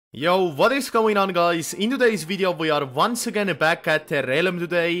Yo, what is going on, guys? In today's video we are once again back at the realm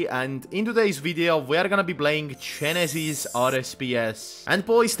today, and in today's video we are gonna be playing Genesis RSPS. And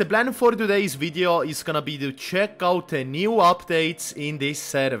boys, the plan for today's video is gonna be to check out the new updates in this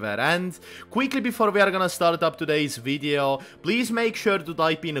server. And quickly before we are gonna start up today's video, please make sure to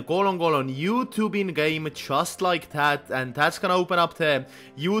type in YouTube in game just like that, and that's gonna open up the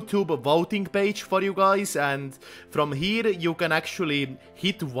YouTube voting page for you guys. And from here you can actually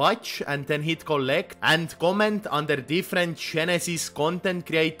hit watch and then hit collect and comment under different Genesis content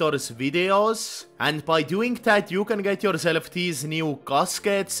creators videos, and by doing that you can get yourself these new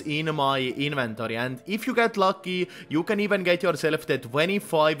caskets in my inventory, and if you get lucky you can even get yourself the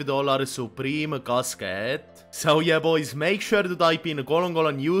 $25 Supreme casket. So yeah boys, make sure to type in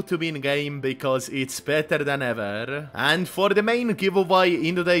YouTube in game because it's better than ever. And for the main giveaway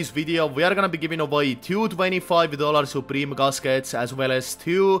in today's video we are gonna be giving away two $25 Supreme caskets as well as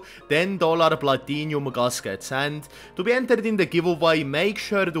two $10 Platinum caskets. And to be entered in the giveaway, make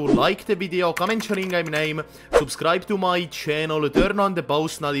sure to like the video, comment your in-game name, subscribe to my channel, turn on the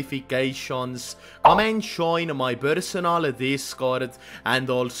post notifications, comment, join my personal Discord, and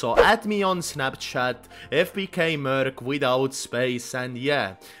also add me on Snapchat, FBK Merk without space. And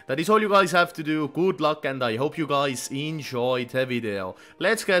yeah, that is all you guys have to do. Good luck, and I hope you guys enjoyed the video.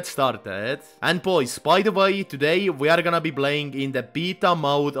 Let's get started. And boys, by the way, today we are gonna be playing in the beta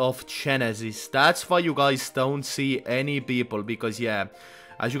mode of Genesis. That's why you guys don't see any people, because yeah,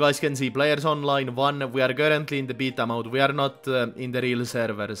 as you guys can see, players online 1, we are currently in the beta mode. We are not in the real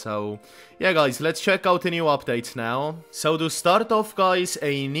server. So yeah guys, let's check out the new updates now. So to start off guys,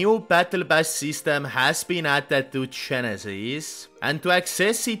 a new battle pass system has been added to Genesis, and to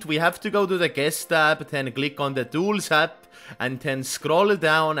access it we have to go to the guest tab, then click on the tools app, and then scroll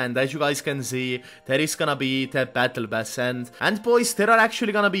down, and as you guys can see, there is gonna be the battle pass. And boys, there are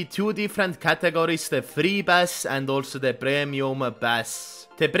actually gonna be two different categories, the free pass and also the premium pass.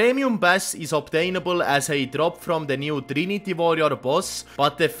 The premium pass is obtainable as a drop from the new Trinity Warrior boss,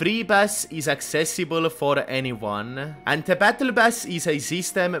 but the free pass is accessible for anyone. And the battle pass is a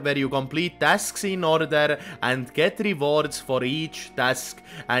system where you complete tasks in order and get rewards for each task.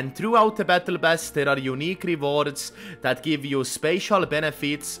 And throughout the battle pass there are unique rewards that give you special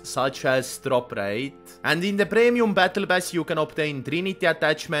benefits such as drop rate. And in the premium battle pass you can obtain Trinity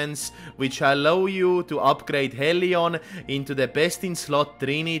attachments which allow you to upgrade Hellion into the best in slot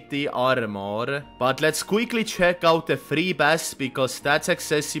Trinity armor. But let's quickly check out the free pass because that's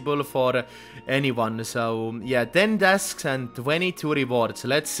accessible for anyone. So yeah, 10 tasks and 22 rewards.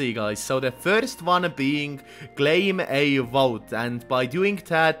 Let's see guys. So the first one being claim a vote, and by doing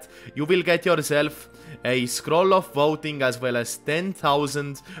that you will get yourself a scroll of voting as well as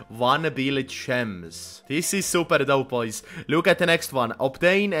 10,000 1-bill gems. This is super dope boys. Look at the next one.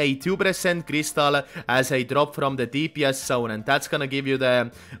 Obtain a 2% crystal as a drop from the DPS zone, and that's gonna give you the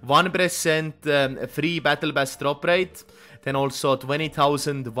 1% free battle pass drop rate. Then also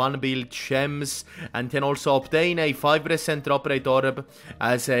 20,000 1-bill gems, and then also obtain a 5% drop rate orb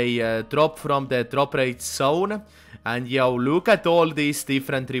as a drop from the drop rate zone. And yo, look at all these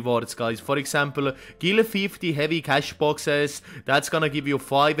different rewards guys. For example, kill 50 heavy cash boxes, that's gonna give you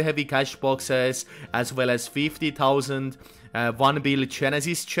 5 heavy cash boxes as well as 50,000 1-bill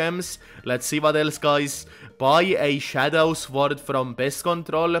Genesis gems. Let's see what else guys. Buy a shadow sword from Pest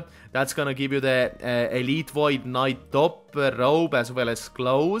Control, that's gonna give you the Elite Void Knight top robe as well as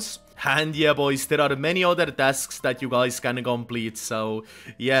clothes. And yeah boys, there are many other tasks that you guys can complete. So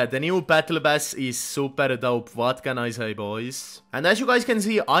yeah, the new battle pass is super dope, what can I say boys. And as you guys can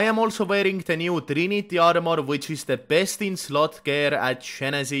see, I am also wearing the new Trinity armor, which is the best in slot gear at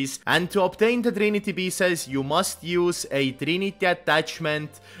Genesis. And to obtain the Trinity pieces you must use a Trinity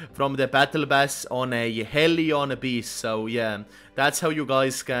attachment from the battle pass on a Hellion piece. So yeah, that's how you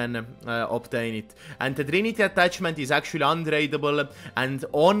guys can obtain it. And the Trinity attachment is actually unraidable and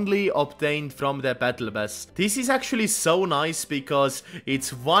only obtained from the battle pass. This is actually so nice because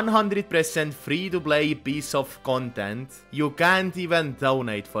it's 100% free to play piece of content. You can't even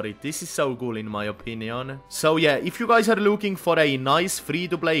donate for it. This is so cool in my opinion. So yeah, if you guys are looking for a nice free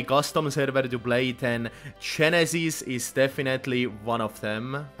to play custom server to play, then Genesis is definitely one of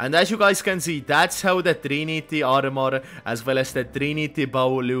them. And as you guys can see, that's how the Trinity armor as well as the Trinity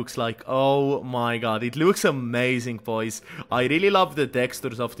bow looks like. Oh my god, it looks amazing boys. I really love the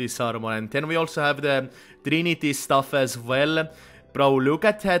textures of this armor. And then we also have the Trinity stuff as well. Bro, look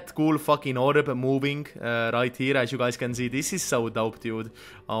at that cool fucking orb moving right here. As you guys can see, this is so dope, dude.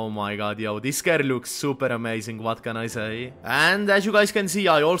 Oh my god, yo, this gear looks super amazing, what can I say? And as you guys can see,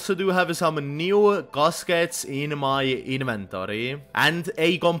 I also do have some new gaskets in my inventory. And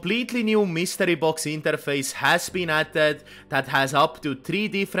a completely new mystery box interface has been added that has up to 3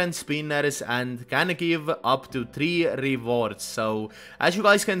 different spinners and can give up to 3 rewards. So, as you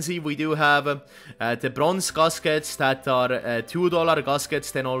guys can see, we do have the bronze gaskets that are $2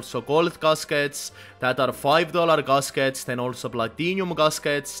 gaskets, then also gold gaskets that are $5 gaskets, then also platinum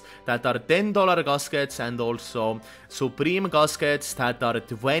gaskets that are $10 gaskets, and also supreme gaskets that are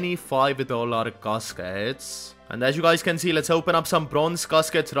 $25 gaskets. And as you guys can see, let's open up some bronze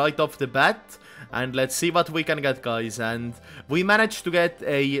gaskets right off the bat. And let's see what we can get, guys. And we managed to get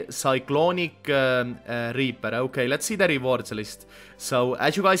a cyclonic reaper. Okay, let's see the rewards list. So,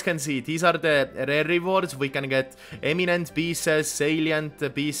 as you guys can see, these are the rare rewards. We can get eminent pieces,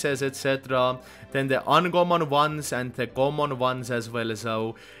 salient pieces, etc. Then the uncommon ones and the common ones as well.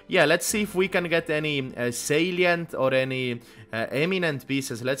 So, yeah, let's see if we can get any salient or any eminent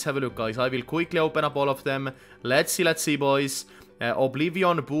pieces. Let's have a look, guys. I will quickly open up all of them. Let's see, boys.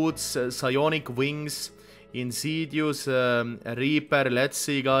 Oblivion boots, psionic wings, insidious reaper. Let's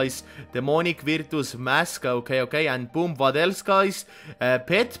see, guys. Demonic virtus mask. Okay, and boom, what else, guys?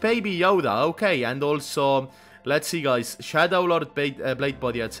 Pet baby Yoda. Okay, and also let's see, guys, shadow lord blade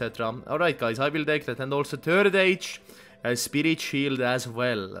body, etc. Alright, guys, I will take that. And also third age spirit shield as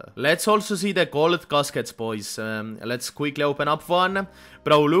well. Let's also see the gold gaskets, boys. Let's quickly open up one.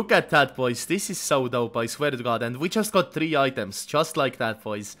 Bro, look at that, boys. This is so dope, I swear to god. And we just got 3 items, just like that,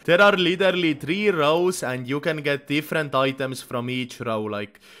 boys. There are literally 3 rows, and you can get different items from each row.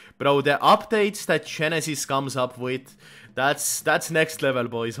 Like, bro, the updates that Genesis comes up with, that's next level,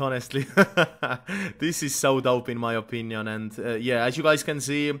 boys, honestly. This is so dope in my opinion. And yeah, as you guys can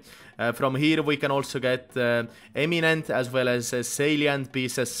see, from here we can also get eminent as well as salient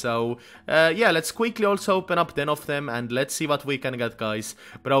pieces. So yeah, let's quickly also open up 10 of them and let's see what we can get, guys.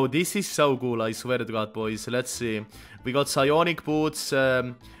 Bro, this is so cool, I swear to god, boys. Let's see. We got psionic boots,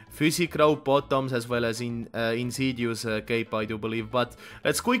 Physic rope bottoms as well as insidious cape, I do believe. But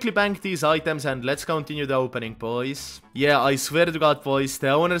let's quickly bank these items and let's continue the opening, boys. Yeah, I swear to god, boys, the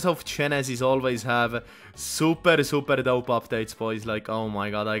owners of Genesis always have super dope updates, boys. Like, oh my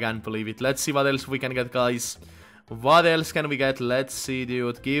god, I can't believe it. Let's see what else we can get, guys. What else can we get? Let's see,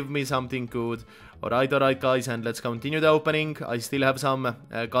 dude. Give me something good. Alright, guys, and let's continue the opening. I still have some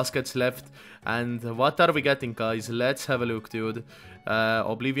gaskets left. And what are we getting, guys? Let's have a look, dude.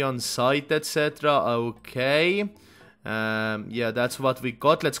 Oblivion Sight, etc. Okay. Yeah, that's what we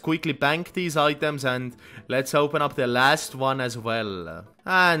got. Let's quickly bank these items and let's open up the last one as well.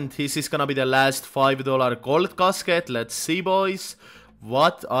 And this is gonna be the last $5 gold gasket. Let's see, boys.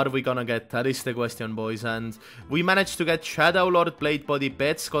 What are we gonna get? That is the question, boys. And we managed to get Shadow Lord, Blade Body,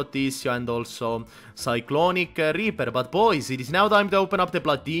 Pet Scottisio, and also Cyclonic Reaper. But boys, it is now time to open up the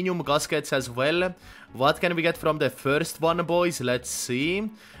Platinum gaskets as well. What can we get from the first one, boys? Let's see.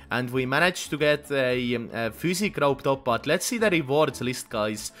 And we managed to get a Physic rope top, but let's see the rewards list,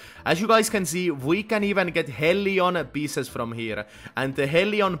 guys. As you guys can see, we can even get Hellion pieces from here. And the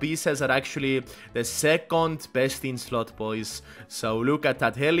Hellion pieces are actually the second best in slot, boys. So look at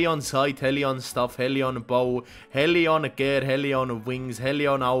that. Hellion sight, Hellion stuff, Hellion bow, Hellion gear, Hellion wings,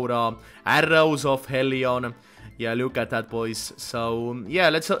 Hellion aura, arrows of Hellion. Yeah, look at that, boys. So yeah,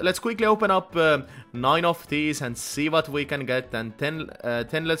 let's quickly open up 9 of these and see what we can get. And 10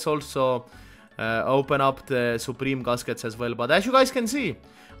 let's also open up the Supreme gaskets as well. But as you guys can see,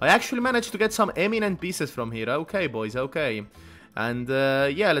 I actually managed to get some eminent pieces from here. Okay, boys, okay. And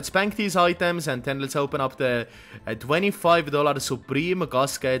yeah, let's bank these items and then let's open up the $25 Supreme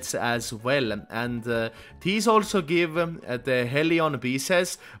gaskets as well. And these also give the Hellion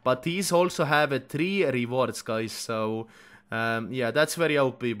pieces, but these also have 3 rewards, guys. So yeah, that's very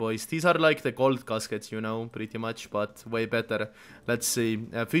OP, boys. These are like the gold gaskets, you know, pretty much, but way better. Let's see.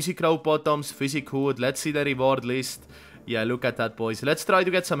 Physic rope bottoms, Physic hood. Let's see the reward list. Yeah, look at that, boys. Let's try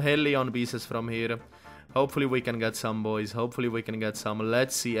to get some Hellion pieces from here. Hopefully we can get some, boys. Hopefully we can get some.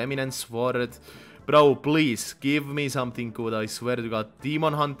 Let's see. Eminent Sword. Bro, please. Give me something good. I swear to god.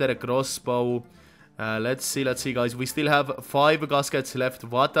 Demon Hunter crossbow. Let's see, guys. We still have 5 gaskets left.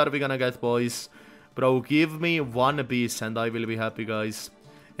 What are we gonna get, boys? Bro, give me 1 piece and I will be happy, guys.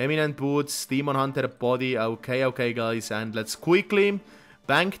 Eminent boots. Demon Hunter body. Okay, guys. And let's quickly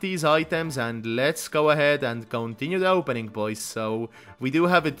bank these items and let's go ahead and continue the opening, boys. So we do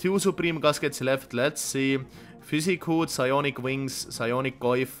have 2 Supreme gaskets left. Let's see. Physic hood, Psionic wings, Psionic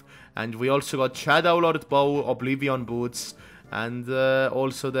coif, and we also got Shadow Lord bow, Oblivion boots, and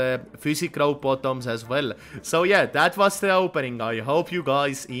also the physical bottoms as well. So yeah, that was the opening. I hope you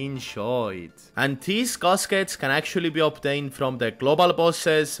guys enjoyed. And these caskets can actually be obtained from the global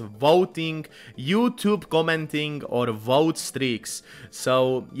bosses, voting, YouTube commenting, or vote streaks.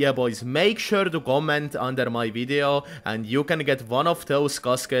 So yeah boys, make sure to comment under my video and you can get one of those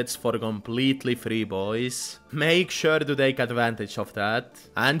caskets for completely free, boys. Make sure to take advantage of that.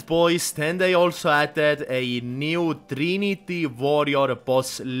 And boys, then they also added a new Trinity Warrior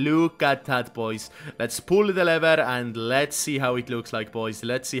boss. Look at that, boys. Let's pull the lever and let's see how it looks like, boys.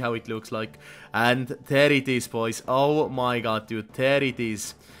 Let's see how it looks like. And there it is, boys. Oh my god, dude, there it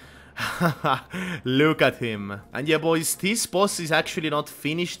is. Look at him. And yeah boys, this boss is actually not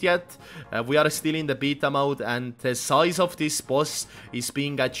finished yet. We are still in the beta mode and the size of this boss is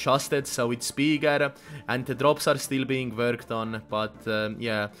being adjusted so it's bigger and the drops are still being worked on. But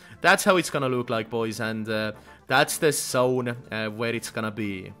yeah, that's how it's gonna look like, boys, and that's the zone where it's gonna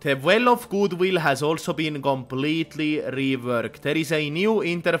be. The Well of Goodwill has also been completely reworked. There is a new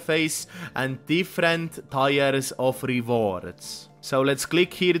interface and different tiers of rewards. So let's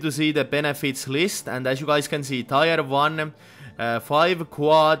click here to see the benefits list, and as you guys can see, tier 1, 5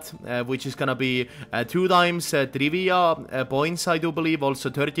 quad, which is gonna be 2 times trivia points, I do believe,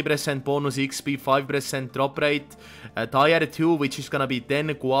 also 30% bonus XP, 5% drop rate. Tier 2, which is gonna be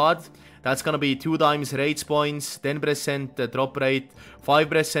 10 quad, that's gonna be 2 times rage points, 10% drop rate,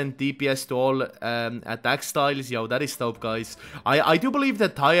 5% DPS to all attack styles. Yo, that is dope, guys. I do believe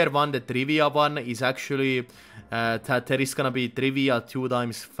that tier 1, the trivia one, is actually that there is gonna be trivia 2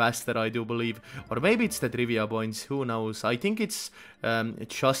 times faster, I do believe. Or maybe it's the trivia points, who knows. I think it's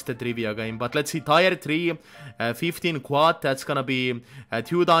just the trivia game. But let's see, tier 3, 15 quad, that's gonna be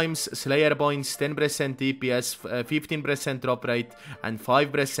 2 times slayer points, 10% DPS, 15% drop rate, and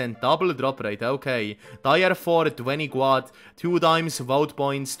 5% double drop rate. Okay. Tier 4, 20 quad, 2 times vote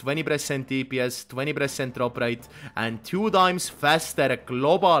points, 20% DPS, 20% drop rate, and 2 times faster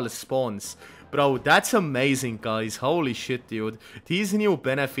global spawns. Bro, that's amazing, guys. Holy shit, dude. These new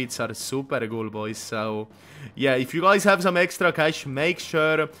benefits are super cool, boys. So, yeah, if you guys have some extra cash, make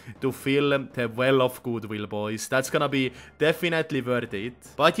sure to fill the Well of Goodwill, boys. That's gonna be definitely worth it.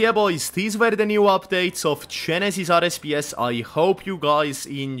 But yeah, boys, these were the new updates of Genesis RSPS. I hope you guys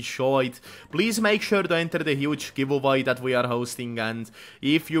enjoyed. Please make sure to enter the huge giveaway that we are hosting. And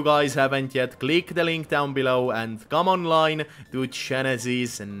if you guys haven't yet, click the link down below and come online to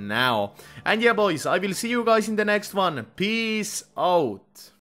Genesis now. And yeah boys, I will see you guys in the next one. Peace out.